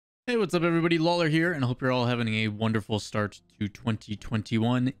Hey, what's up everybody? Lawler here, and I hope you're all having a wonderful start to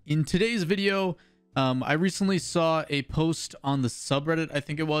 2021. In today's video, I recently saw a post on the subreddit, I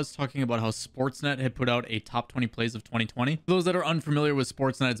think it was, talking about how Sportsnet had put out a top 20 plays of 2020. For those that are unfamiliar with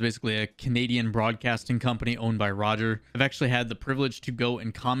Sportsnet, it's basically a Canadian broadcasting company owned by Roger. I've actually had the privilege to go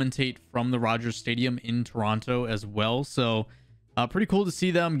and commentate from the Rogers Stadium in Toronto as well, so pretty cool to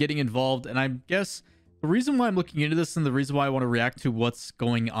see them getting involved. And I guess the reason why I'm looking into this and the reason why I want to react to what's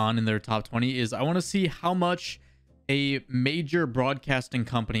going on in their top 20 is I want to see how much a major broadcasting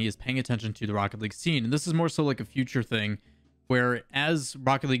company is paying attention to the Rocket League scene. And this is more so like a future thing where as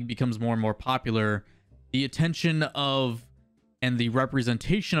Rocket League becomes more and more popular, the attention of and the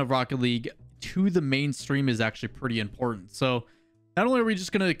representation of Rocket League to the mainstream is actually pretty important. So not only are we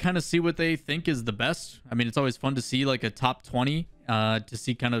just going to kind of see what they think is the best. I mean, it's always fun to see like a top 20 to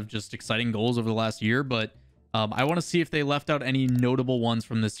see kind of just exciting goals over the last year. But I want to see if they left out any notable ones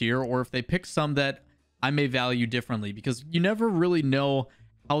from this year or if they picked some that I may value differently, because you never really know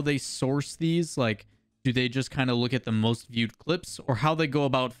how they source these. Like, do they just kind of look at the most viewed clips or how they go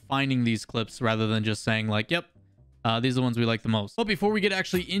about finding these clips rather than just saying like, yep, these are the ones we like the most. But before we get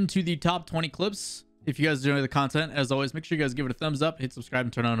actually into the top 20 clips, if you guys enjoy the content, as always, make sure you guys give it a thumbs up, hit subscribe,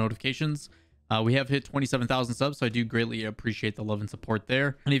 and turn on notifications. We have hit 27,000 subs, so I do greatly appreciate the love and support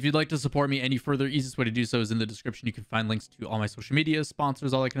there. And if you'd like to support me any further, easiest way to do so is in the description. You can find links to all my social media,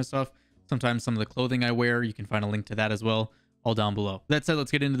 sponsors, all that kind of stuff. Sometimes some of the clothing I wear, you can find a link to that as well, all down below. That said,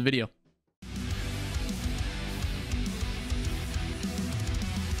 let's get into the video.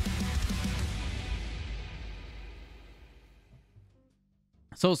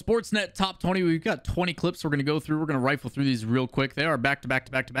 So Sportsnet top 20, we've got 20 clips we're going to go through. We're going to rifle through these real quick. They are back to back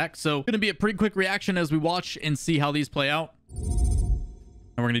to back to back. So going to be a pretty quick reaction as we watch and see how these play out. And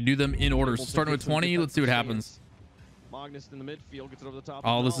we're going to do them in order. So starting with 20, let's see what happens. Magnus in the midfield gets it over the top.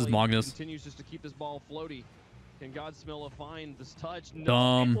 Oh, this is Magnus. Continues just to keep this ball floaty. Can Godsmilla find this touch?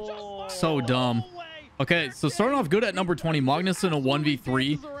 Dumb. No. So dumb. Okay, so starting off good at number 20, Magnus in a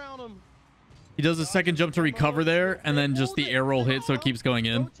 1v3. He does a second jump to recover there, and then just the air roll hit, so it keeps going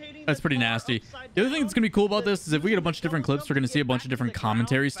in. That's pretty nasty. The other thing that's going to be cool about this is if we get a bunch of different clips, we're going to see a bunch of different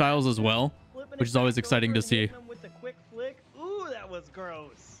commentary styles as well, which is always exciting to see. Ooh, that was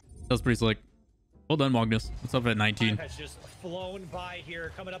gross. That was pretty slick. Well done, Magnus. What's up at 19? Has just flown by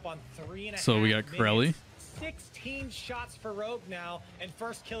here, coming up on 3.5 So we got Corelli. 16 shots for Rogue now, and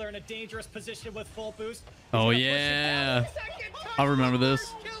first killer in a dangerous position with full boost. Oh yeah, I'll remember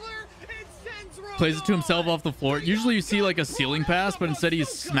this. Plays it to himself off the floor. Usually you see like a ceiling pass, but instead he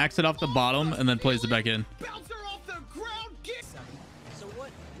smacks it off the bottom and then plays it back in. So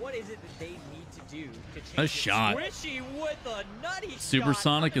what is it that they need to do to change A shot. Squishy with a nutty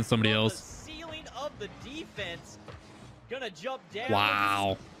Supersonic shot and somebody from else. The ceiling of the defense. Gonna jump down.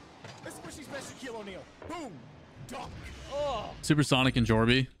 Wow. Oh. Supersonic and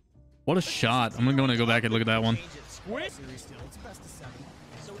Jorby. What a shot. I'm gonna go back and look at that one. So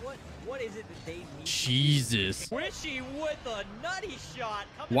what is it that they need? Jesus. Squishy with a nutty shot.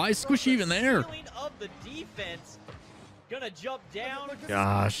 Why is Squishy even there? Ceiling of the defense. Gonna jump down.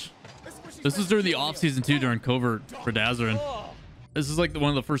 Gosh. This is during the off season too, during covert for Dazarin. Oh. This is like one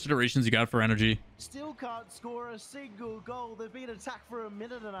of the first iterations you got for energy. Still can't score a single goal. They've been attacked for a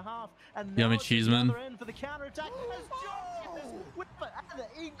minute and a half, and Yummy now it's at the Cheeseman. other end for the counter attack.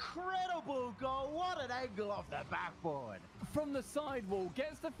 An incredible goal! What an angle off the backboard from the sidewall.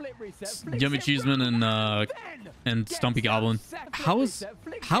 Gets the flip reset. Yummy Cheeseman and Stumpy Goblin. How is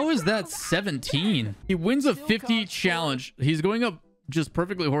that 17? He wins a 50 challenge. He's going up just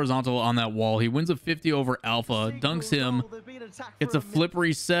perfectly horizontal on that wall. He wins a 50 over Alpha, dunks him, gets a flip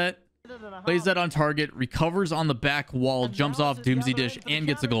reset, plays that on target, recovers on the back wall, jumps off Doomsday Dish, and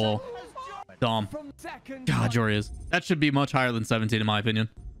gets a goal. Dumb. God, Jorius. That should be much higher than 17 in my opinion.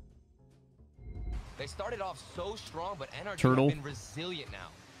 They started off so strong, but energy Turtle. has been resilient now.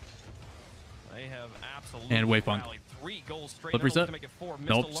 They have absolutely And Wayfunk. 3 goals straight. Flip reset?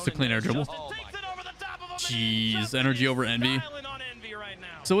 Nope, just a clean air dribble. Oh Jeez, energy over Envy.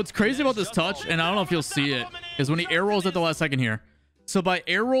 So what's crazy about this touch, and I don't know if you'll see it, is when he air rolls at the last second here. So by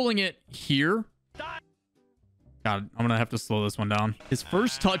air rolling it here, God, I'm gonna have to slow this one down. His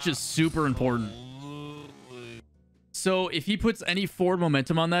first touch is super important. So if he puts any forward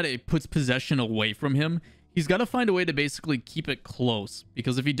momentum on that, it puts possession away from him. He's got to find a way to basically keep it close,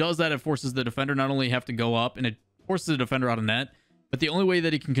 because if he does that, it forces the defender not only have to go up, and it forces the defender out of net, but the only way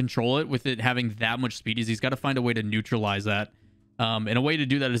that he can control it with it having that much speed is he's got to find a way to neutralize that. And a way to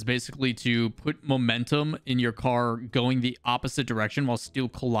do that is basically to put momentum in your car going the opposite direction while still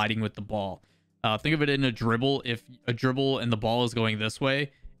colliding with the ball. Think of it in a dribble. If a dribble and the ball is going this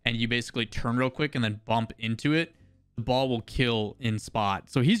way and you basically turn real quick and then bump into it, the ball will kill in spot.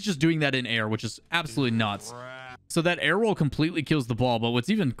 So he's just doing that in air, which is absolutely nuts. So that air roll completely kills the ball. But what's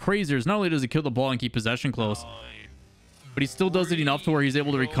even crazier is not only does he kill the ball and keep possession close, but he still does it enough to where he's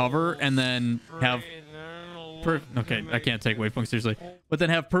able to recover and then have... Okay, I can't take Wavepunk seriously. But then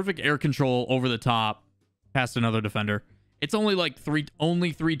have perfect air control over the top past another defender. It's only like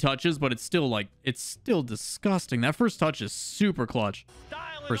only three touches, but it's still disgusting. That first touch is super clutch.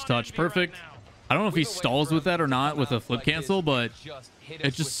 First touch, perfect. I don't know if he stalls with that or not with a flip cancel, but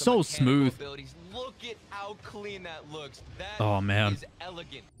it's just so smooth. Look at how clean that looks. Oh man.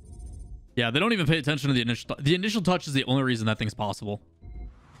 Yeah, they don't even pay attention to the initial. The initial touch is the only reason that thing's possible.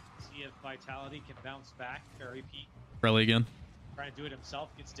 See if Vitality can bounce back. Very peak. Really again. Trying to do it himself.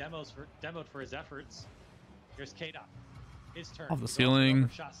 Gets demoed for his efforts. Here's K-Dot. His turn. Off the ceiling.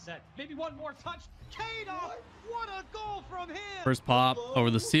 Shot set. Maybe one more touch. K-Dot! What a goal from him! First pop over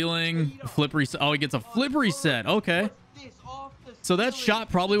the ceiling. Flip reset. Oh, he gets a flip reset. Okay. So that shot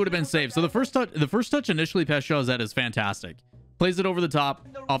probably would have been saved. So the first touch initially past Shawzette is fantastic. Plays it over the top,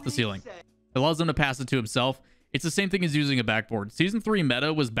 off the ceiling. It allows him to pass it to himself. It's the same thing as using a backboard. Season 3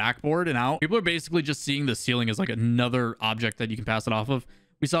 meta was backboard and out. People are basically just seeing the ceiling as like another object that you can pass it off of.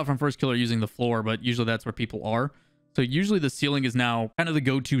 We saw it from First Killer using the floor, but usually that's where people are. So usually the ceiling is now kind of the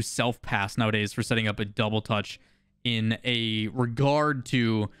go-to self-pass nowadays for setting up a double touch in a regard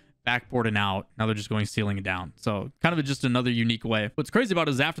to backboard and out. Now they're just going ceiling and down. So kind of just another unique way. What's crazy about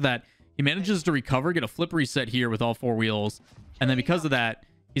it is after that, he manages to recover, get a flip reset here with all 4 wheels. And then because of that,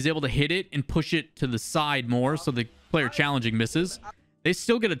 he's able to hit it and push it to the side more. So the player challenging misses. They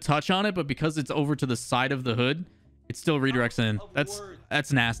still get a touch on it, but because it's over to the side of the hood, it still redirects in.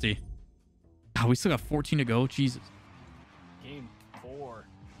 That's nasty. God, we still got 14 to go. Jesus. Game 4.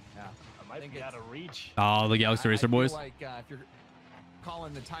 Yeah, I might be out of reach. Oh, the Galaxy Racer boys. Like if you're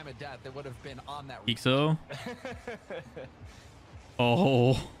calling the time of death, it would have been on that. Ixo.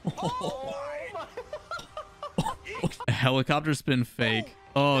 Oh. A helicopter spin fake.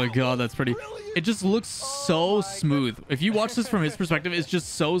 Oh god, that's pretty. It just looks so smooth. If you watch this from his perspective, it's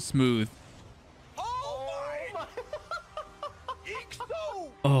just so smooth.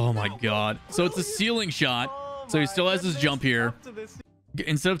 Oh my god. So it's a ceiling shot. So he still has his jump here.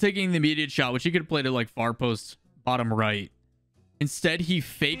 Instead of taking the immediate shot, which he could have played at like far post bottom right, instead he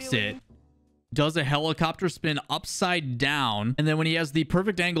fakes it, does a helicopter spin upside down, and then when he has the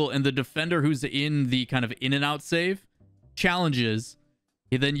perfect angle and the defender who's in the kind of in and out save challenges,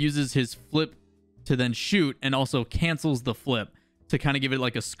 he then uses his flip to then shoot and also cancels the flip to kind of give it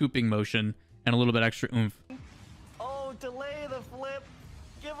like a scooping motion and a little bit extra oomph. Oh, delay the flip.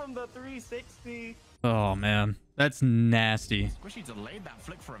 Give him the 360. Oh man, that's nasty. Squishy delayed that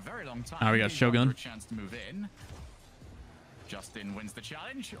flick for a very long time. Now we got Shogun. A chance to move in. Justin wins the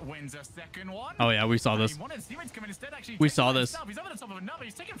challenge, wins a second one. Oh yeah, we saw this. We saw this. He's over the top of another.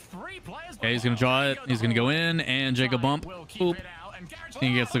 He's taking 3 players. Okay, he's gonna draw it. He's gonna go in and Jacob bump. Boop. And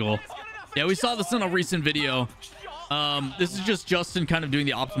he gets the goal. Yeah, we saw this in a recent video. This is just Justin kind of doing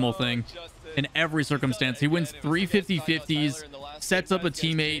the optimal thing in every circumstance. He wins 3 50-50s, sets up a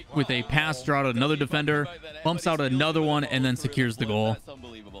teammate with a pass draw to another defender, bumps out another one, and then secures the goal.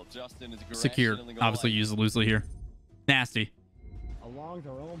 Secure. Obviously used loosely here. Nasty. Along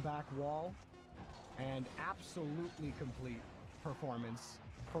their own back wall, and absolutely complete performance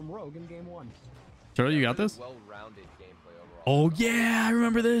from Rogue in game 1. Charlie, you got this? Well-rounded gameplay overall. Oh yeah, I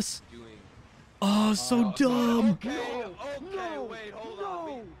remember this. Oh, so dumb. Okay, wait, hold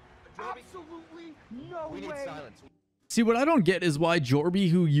on. Absolutely no We need way. silence. See, what I don't get is why Jorby,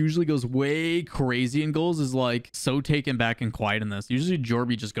 who usually goes way crazy in goals, is like so taken back and quiet in this. Usually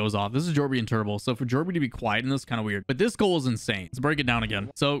Jorby just goes off. This is Jorby and Turbo. So for Jorby to be quiet in this, kind of weird. But this goal is insane. Let's break it down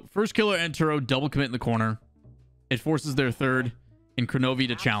again. So first killer and Turo double commit in the corner. It forces their third in Kronovi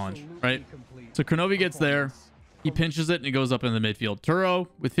to challenge, right? So Kronovi gets there. He pinches it and it goes up in the midfield. Turo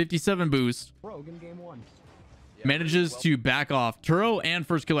with 57 boost Rogue in game 1. manages to back off. Turo and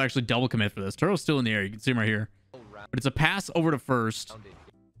first killer actually double commit for this. Turo's still in the air. You can see him right here. But it's a pass over to first,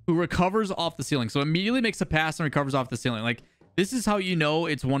 who recovers off the ceiling. So immediately makes a pass and recovers off the ceiling. Like, this is how you know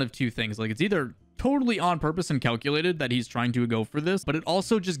it's one of two things. Like, it's either totally on purpose and calculated that he's trying to go for this, but it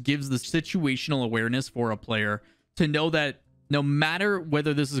also just gives the situational awareness for a player to know that no matter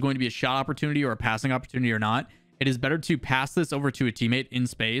whether this is going to be a shot opportunity or a passing opportunity or not, it is better to pass this over to a teammate in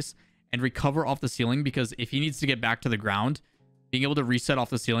space and recover off the ceiling, because if he needs to get back to the ground, being able to reset off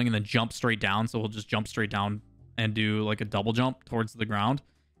the ceiling and then jump straight down, so he'll just jump straight down and do like a double jump towards the ground,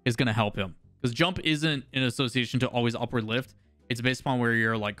 is going to help him, because jump isn't in association to always upward lift. It's based upon where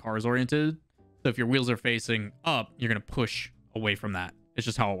you're like cars oriented. So if your wheels are facing up, you're going to push away from that. It's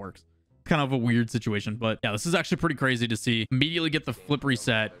just how it works. Kind of a weird situation, but yeah, this is actually pretty crazy to see. Immediately get the flip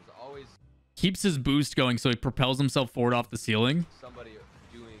reset. Keeps his boost going, so he propels himself forward off the ceiling.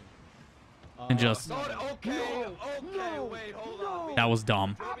 And just... Wait, hold on. That was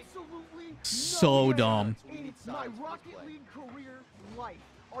dumb. Absolutely So dumb. in my Rocket League career life.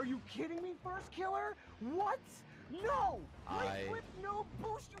 Are you kidding me, first killer? What? No! Right flip, no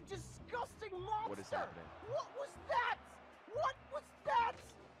boost, you disgusting monster! What is happening? What was that? What was that?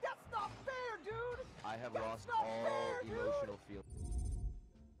 That's not fair, dude! I have That's lost not all fair, dude. emotional feelings.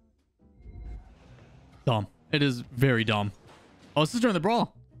 Dumb. It is very dumb. Oh, this is during the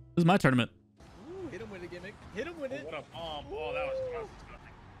brawl. This is my tournament. Ooh, hit him with a gimmick. Hit him with it. What a bomb. Oh, that was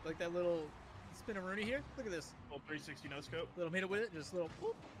Like that little spin a Rooney here. Look at this. little 360 no scope. Little hit it with it. Just little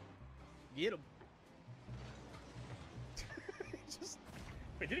whoop. Get him. Just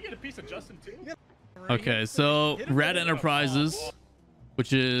Wait, did he get a piece of Justin too? Okay, so Red Enterprises,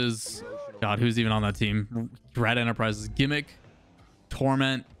 which is... God, who's even on that team? Red Enterprises, Gimmick,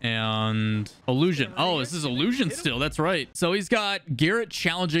 Torment, and Illusion. Oh, this is Illusion still. That's right. So he's got Garrett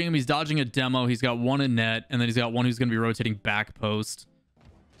challenging him. He's dodging a demo. He's got one in net, and then he's got one who's going to be rotating back post.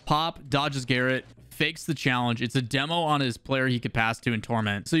 Pop dodges Garrett, fakes the challenge. It's a demo on his player he could pass to in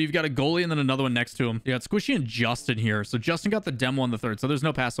Torment. So you've got a goalie and then another one next to him. You got Squishy and Justin here. So Justin got the demo on the third. So there's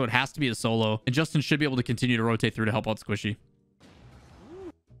no pass, so it has to be a solo. And Justin should be able to continue to rotate through to help out Squishy.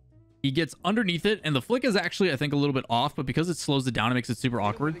 He gets underneath it, and the flick is actually, I think, a little bit off, but because it slows it down, it makes it super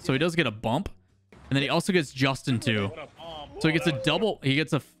awkward. So he does get a bump. And then he also gets Justin too. So he gets a double.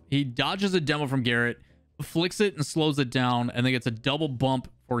 He dodges a demo from Garrett, flicks it and slows it down, and then gets a double bump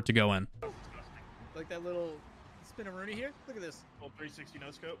for it to go in. like that little spin a Rooney here. Look at this. Little 360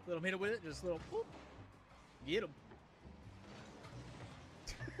 no scope. Little hit it with it. Just little whoop. Get him.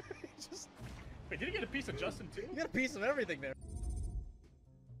 Just Wait, did he get a piece of Justin too? you got a piece of everything there.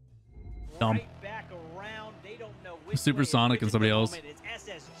 Dumb. Right back around. They don't know which Supersonic way and somebody else. It's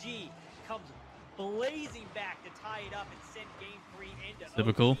SSG comes blazing back to tie it up and send game 3 into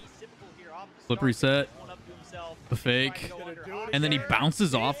Typical. OG. Typical here off the Flip start, reset. one up to himself. The fake. Trying to go under And then he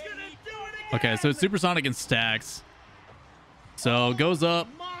bounces off. Okay, so it's Supersonic and stacks. So goes up,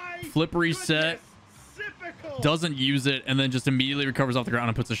 flip reset, doesn't use it, and then just immediately recovers off the ground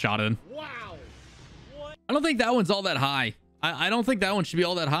and puts a shot in. Wow. I don't think that one's all that high. I don't think that one should be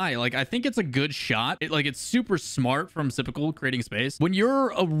all that high. Like, I think it's a good shot. It's super smart from Sipical creating space. When you're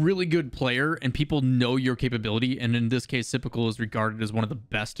a really good player and people know your capability, and in this case, Sipical is regarded as one of the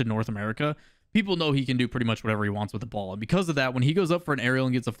best in North America, people know he can do pretty much whatever he wants with the ball. And because of that, when he goes up for an aerial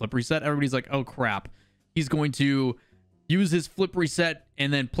and gets a flip reset, everybody's like, oh crap. He's going to use his flip reset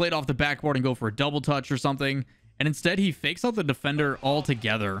and then play it off the backboard and go for a double touch or something. And instead, he fakes out the defender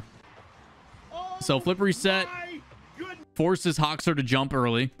altogether. So flip reset, forces Hoxer to jump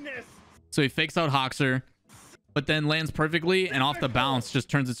early. So he fakes out Hoxer, but then lands perfectly, and off the bounce just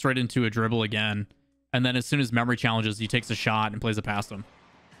turns it straight into a dribble again. And then as soon as memory challenges, he takes a shot and plays it past him.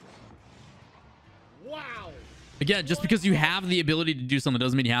 Wow. Again, just because you have the ability to do something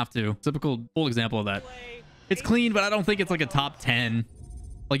doesn't mean you have to. Typical full example of that. It's clean, but I don't think it's like a top 10.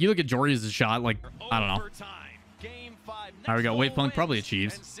 Like, you look at Jordy's shot, like, I don't know. All right, we got Wavepunk, probably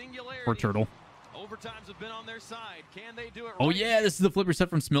achieves. Or Turtle. Overtimes have been on their side. Can they do it? Oh yeah, this is the flip reset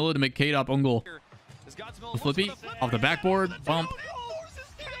from Smilla to make K-Dop Ungol. The flippy off the backboard, bump.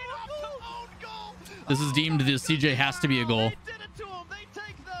 This is deemed the CJ has to be a goal.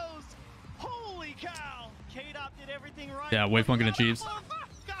 Yeah, Wavepunk and achieves.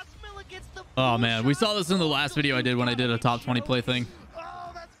 Oh man, we saw this in the last video I did when I did a top 20 play thing.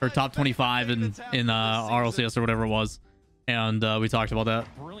 Or top 25 in RLCS or whatever it was. And we talked about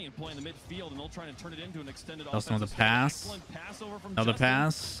that. Brilliant play in the midfield, and they'll try to turn it into an extended Justin with a pass. over from Another Justin.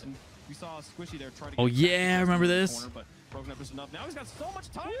 pass. And we saw Squishy there try to Oh get yeah, I remember this. corner, but broken up just enough. Now he's got so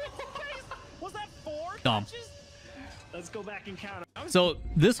much time. Was that 4 Dumb. touches? Let's go back and count. So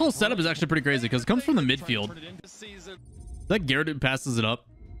this whole setup is actually pretty crazy because it comes from the midfield. That Garrett who passes it up.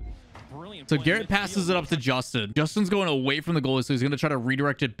 So Garrett passes it up to Justin. Justin's going away from the goalie, so he's going to try to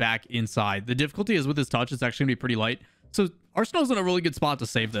redirect it back inside. The difficulty is with his touch, it's actually going to be pretty light. So Arsenal's in a really good spot to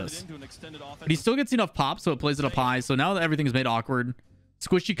save this. But he still gets enough pop, so it plays it up high. So now that everything is made awkward,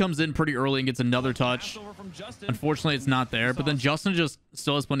 Squishy comes in pretty early and gets another touch. Unfortunately, it's not there. But then Justin just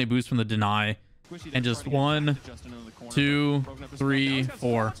still has plenty of boost from the deny. And just 1, 2, 3,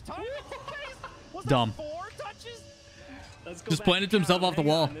 4. Dumb. Just playing it to himself off the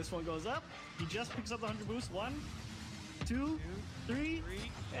wall. This one goes up. He just picks up the 100 boost. 1, 2, 3,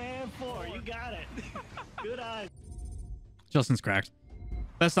 and 4. You got it. Good eyes. Justin's cracked.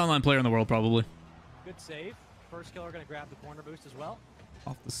 Best online player in the world, probably. Good save. First killer going to grab the corner boost as well.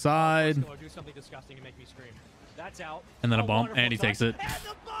 Off the side. Do something disgusting and make me scream. That's out. And then a bump, and he takes it. And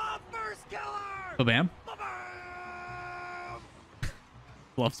the bomb, first killer! Oh, bam.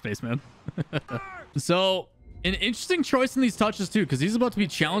 Love Spaceman. So, an interesting choice in these touches, too, because he's about to be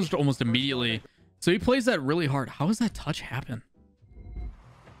challenged almost immediately. So he plays that really hard. How does that touch happen?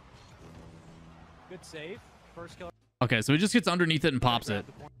 Good save. First killer. Okay, so he just gets underneath it and pops it.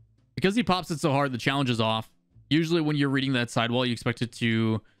 Because he pops it so hard, the challenge is off. Usually when you're reading that sidewall, you expect it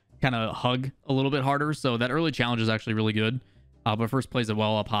to kind of hug a little bit harder. So that early challenge is actually really good. But first plays it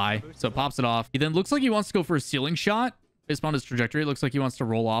well up high. So it pops it off. He then looks like he wants to go for a ceiling shot. Based on his trajectory, it looks like he wants to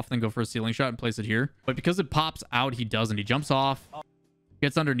roll off, then go for a ceiling shot and place it here. But because it pops out, he doesn't. He jumps off,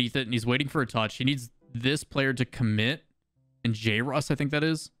 gets underneath it, and he's waiting for a touch. He needs this player to commit. And J-Russ, I think that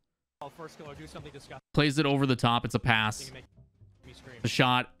is. First killer, do something disgusting. Plays it over the top. It's a pass. The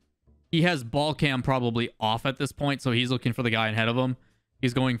shot. He has ball cam probably off at this point, so he's looking for the guy ahead of him.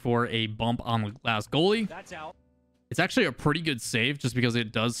 He's going for a bump on the last goalie. That's out. It's actually a pretty good save just because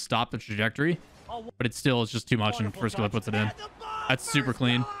it does stop the trajectory. But it's just too much, and first killer puts it in. That's super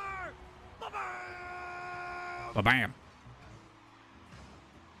clean. Ba-bam.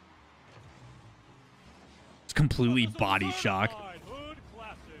 It's completely body shock.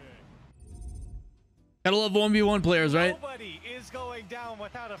 Gotta love 1v1 players, right? Nobody is going down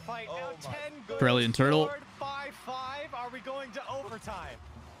without a fight. Now 10 goals Brilliant turtle. scored, 5-5. Are we going to overtime?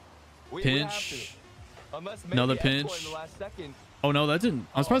 Pinch. Another pinch. Oh no, that didn't.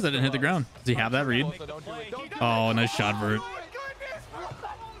 I'm surprised that didn't hit the ground. Does he have that read? Oh, nice shot, Vert. Oh my goodness!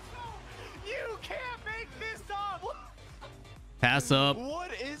 You can't make this up! Pass up.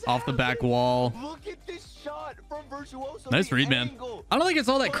 Off the back wall. Look at this shot from Virtuoso. Nice read, man. I don't think it's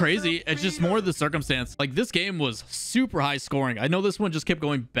all that crazy. It's just more the circumstance. Like, this game was super high scoring. I know this one just kept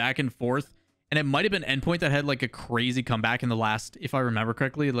going back and forth. And it might have been Endpoint that had like a crazy comeback in the last, if I remember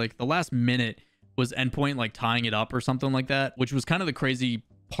correctly, like the last minute was Endpoint like tying it up or something like that, which was kind of the crazy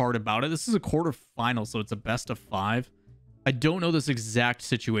part about it. This is a quarterfinal, so it's a best of 5. I don't know this exact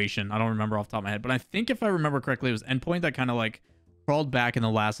situation. I don't remember off the top of my head, but I think if I remember correctly, it was Endpoint that kind of like crawled back in the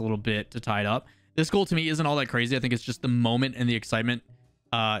last little bit to tie it up. This goal to me isn't all that crazy. I think it's just the moment and the excitement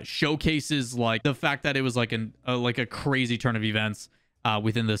showcases like the fact that it was like a crazy turn of events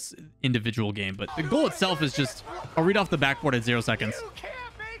within this individual game. But the goal itself is just a read off the backboard at 0 seconds.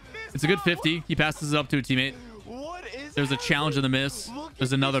 It's a good 50. He passes it up to a teammate. There's a challenge in the miss.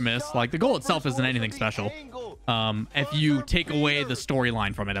 There's another miss. Like, the goal itself isn't anything special. If you take away the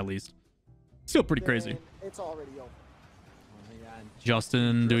storyline from it, at least. Still pretty crazy. It's already over.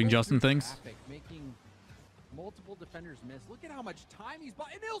 Justin doing Justin things. Making multiple defenders miss. Look at how much time he's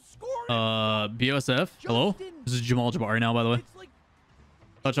bought, and he'll score. BOSF. Hello? This is Jamal Jabari now, by the way.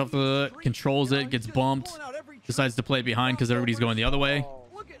 Touch off the, controls it, gets bumped. Decides to play it behind because everybody's going the other way.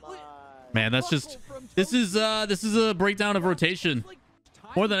 Man, that's just, this is a breakdown of rotation.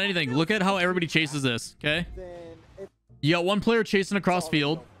 More than anything, look at how everybody chases this, okay? You got one player chasing across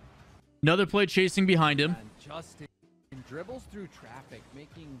field. Another player chasing behind him. Justin dribbles through traffic,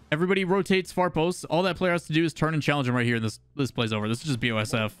 making everybody rotates far post. All that player has to do is turn and challenge him right here, and this plays over. This is just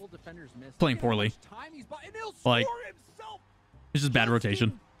BOSF playing poorly. Like, it's just bad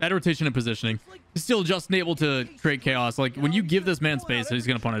rotation. Bad rotation and positioning. He's still just able to create chaos. Like, when you give this man space, he's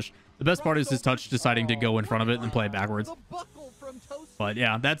going to punish. The best part is his touch deciding to go in front of it and play it backwards. But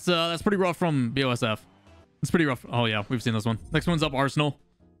yeah, that's pretty rough from BOSF. It's pretty rough. Oh yeah, we've seen this one. Next one's up Arsenal.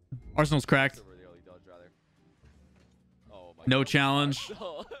 Arsenal's cracked. No challenge.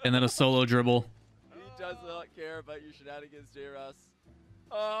 And then a solo dribble. He does not care about your shenanigans, J-Russ.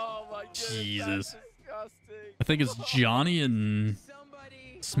 Oh my goodness. Jesus. I think it's Johnny and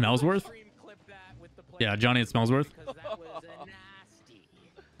Smellsworth. Yeah, Johnny and Smellsworth.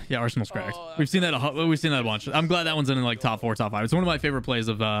 Yeah, Arsenal's cracked. We've seen that a bunch. I'm glad that one's in like top 4, top 5. It's one of my favorite plays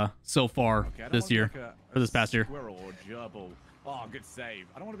of so far this year or this past year. Oh, good save.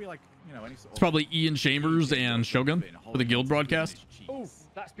 I don't want to be like, you know, any sort of... It's probably Ian Chambers and Shogun for the guild broadcast. Oh,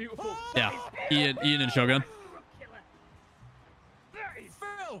 that's beautiful. Yeah, Ian and Shogun.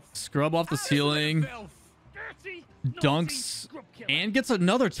 Scrub off the ceiling. Dunks and gets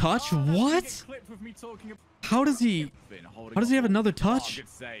another touch. What? How does he have another touch?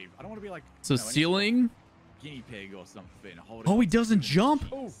 So ceiling. Oh, he doesn't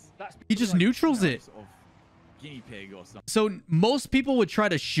jump. He just neutrals it. So most people would try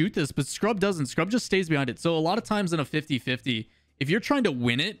to shoot this, but Scrub doesn't. Scrub just stays behind it. So a lot of times in a 50-50, if you're trying to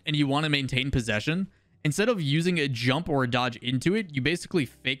win it and you want to maintain possession, instead of using a jump or a dodge into it, you basically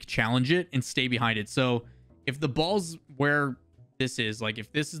fake challenge it and stay behind it. So if the ball's where this is, like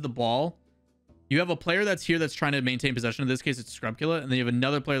if this is the ball, You have a player that's here that's trying to maintain possession. In this case, it's Scrubkilla. And then you have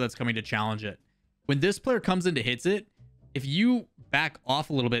another player that's coming to challenge it. When this player comes in to hits it, if you back off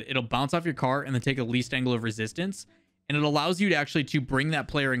a little bit, it'll bounce off your car and then take a least angle of resistance. And it allows you to actually to bring that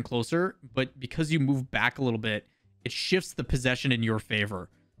player in closer. But because you move back a little bit, it shifts the possession in your favor.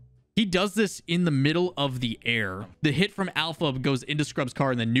 He does this in the middle of the air. The hit from Alpha goes into Scrub's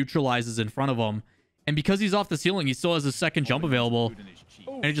car and then neutralizes in front of him. And because he's off the ceiling, he still has a second jump available.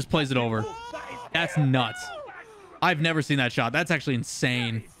 And he just plays it over. That's nuts. I've never seen that shot. That's actually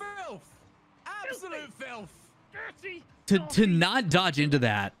insane. Filth. Absolute filth. To not dodge into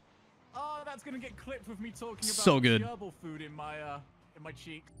that. Oh, that's gonna get clipped with me talking about So good. gerbil food in my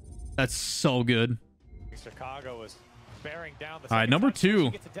cheek. That's so good. Chicago is bearing down the All right, number 2. He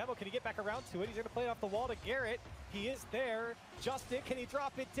gets a demo. Can he get back around to it? He's going to play it off the wall to Garrett. He is there. Justin, can he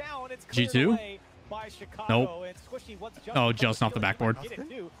drop it down? It's cleared G2? away by Chicago. Nope. And Squishy wants Justin. Oh, Justin off the backboard. Justin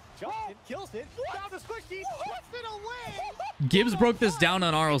kills it. Down to Squishy. Puts it away. Gibbs broke this down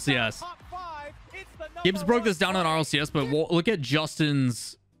on RLCS. Gibbs broke this down on RLCS, but look at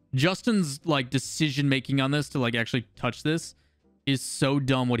Justin's like decision making on this to like actually touch this is so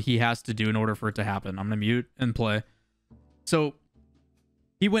dumb what he has to do in order for it to happen. I'm gonna mute and play. So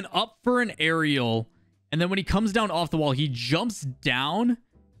he went up for an aerial, and then when he comes down off the wall, he jumps down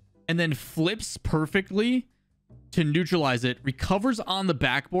and then flips perfectly to neutralize it, recovers on the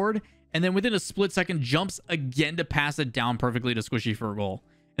backboard, and then within a split second jumps again to pass it down perfectly to Squishy for a goal.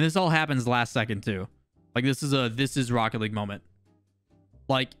 And this all happens last second too. Like this is Rocket League moment.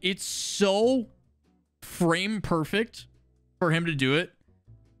 Like it's so frame perfect for him to do it.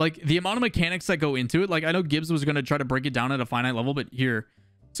 Like the amount of mechanics that go into it. Like I know Gibbs was going to try to break it down at a finite level, but here.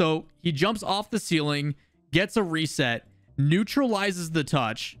 So he jumps off the ceiling, gets a reset, neutralizes the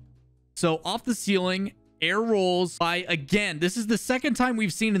touch. So off the ceiling, air rolls by, again, this is the second time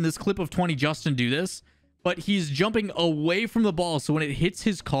we've seen in this clip of 20 Justin do this, but he's jumping away from the ball. So when it hits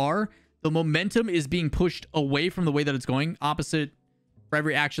his car, the momentum is being pushed away from the way that it's going. Opposite. For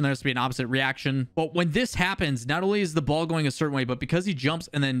every action, there has to be an opposite reaction. But when this happens, not only is the ball going a certain way, but because he jumps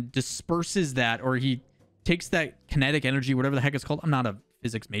and then disperses that, or he takes that kinetic energy, whatever the heck it's called. I'm not a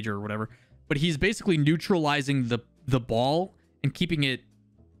physics major or whatever, but he's basically neutralizing the ball and keeping it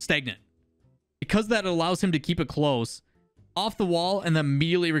stagnant. Because that allows him to keep it close, off the wall, and then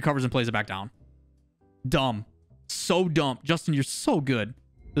immediately recovers and plays it back down. Dumb. So dumb. Justin, you're so good.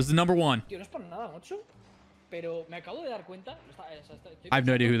 This is number 1. I have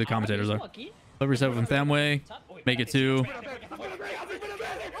no idea who the commentators are. Flipper 7 from Thamway. Make it 2.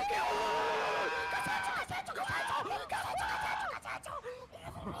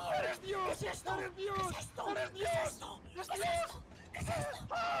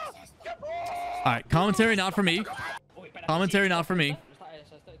 Alright, commentary not for me. Commentary not for me.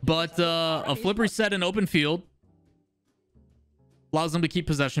 But a flip reset in open field allows them to keep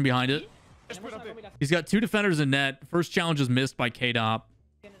possession behind it. He's got 2 defenders in net. First challenge is missed by K-Dop.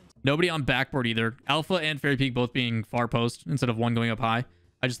 Nobody on backboard either. Alpha and Fairy Peak both being far post instead of one going up high.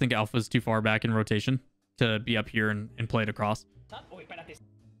 I just think Alpha's too far back in rotation to be up here and play it across.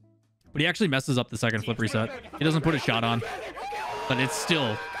 But he actually messes up the second flip reset. He doesn't put a shot on. But it's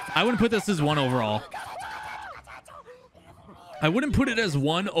still... I wouldn't put this as 1 overall. I wouldn't put it as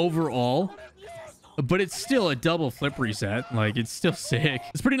 1 overall. But it's still a double flip reset. Like, it's still sick.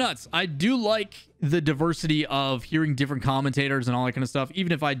 It's pretty nuts. I do like the diversity of hearing different commentators and all that kind of stuff.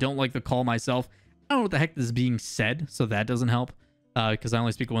 Even if I don't like the call myself. I don't know what the heck is being said. So that doesn't help. Because I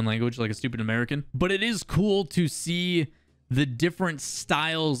only speak 1 language like a stupid American. But it is cool to see the different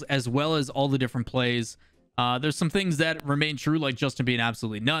styles as well as all the different plays. There's some things that remain true, like Justin being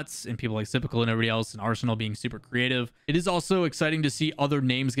absolutely nuts and people like Sipical and everybody else and Arsenal being super creative. It is also exciting to see other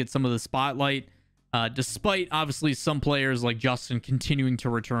names get some of the spotlight. Despite obviously some players like Justin continuing to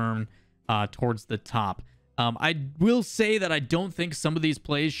return towards the top. I will say that I don't think some of these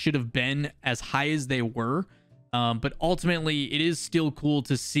plays should have been as high as they were. But ultimately, it is still cool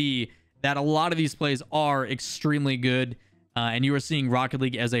to see that a lot of these plays are extremely good. And you are seeing Rocket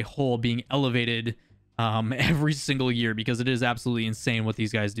League as a whole being elevated every single year because it is absolutely insane what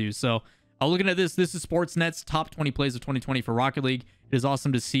these guys do. So looking at this is Sportsnet's top 20 plays of 2020 for Rocket League. It is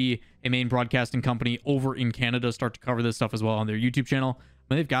awesome to see a main broadcasting company over in Canada start to cover this stuff as well on their YouTube channel. I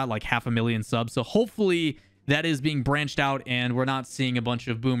mean, they've got like 500,000 subs. So hopefully that is being branched out and we're not seeing a bunch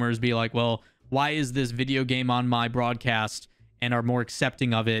of boomers be like, well, why is this video game on my broadcast, and are more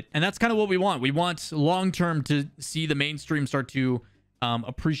accepting of it. And that's kind of what we want. We want long-term to see the mainstream start to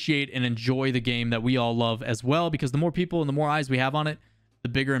appreciate and enjoy the game that we all love as well, because the more people and the more eyes we have on it, the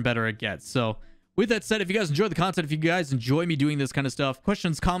bigger and better it gets. So With that said, if you guys enjoy the content, if you guys enjoy me doing this kind of stuff,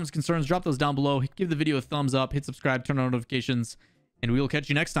 questions, comments, concerns, drop those down below. Give the video a thumbs up, hit subscribe, turn on notifications, and we will catch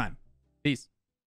you next time. Peace.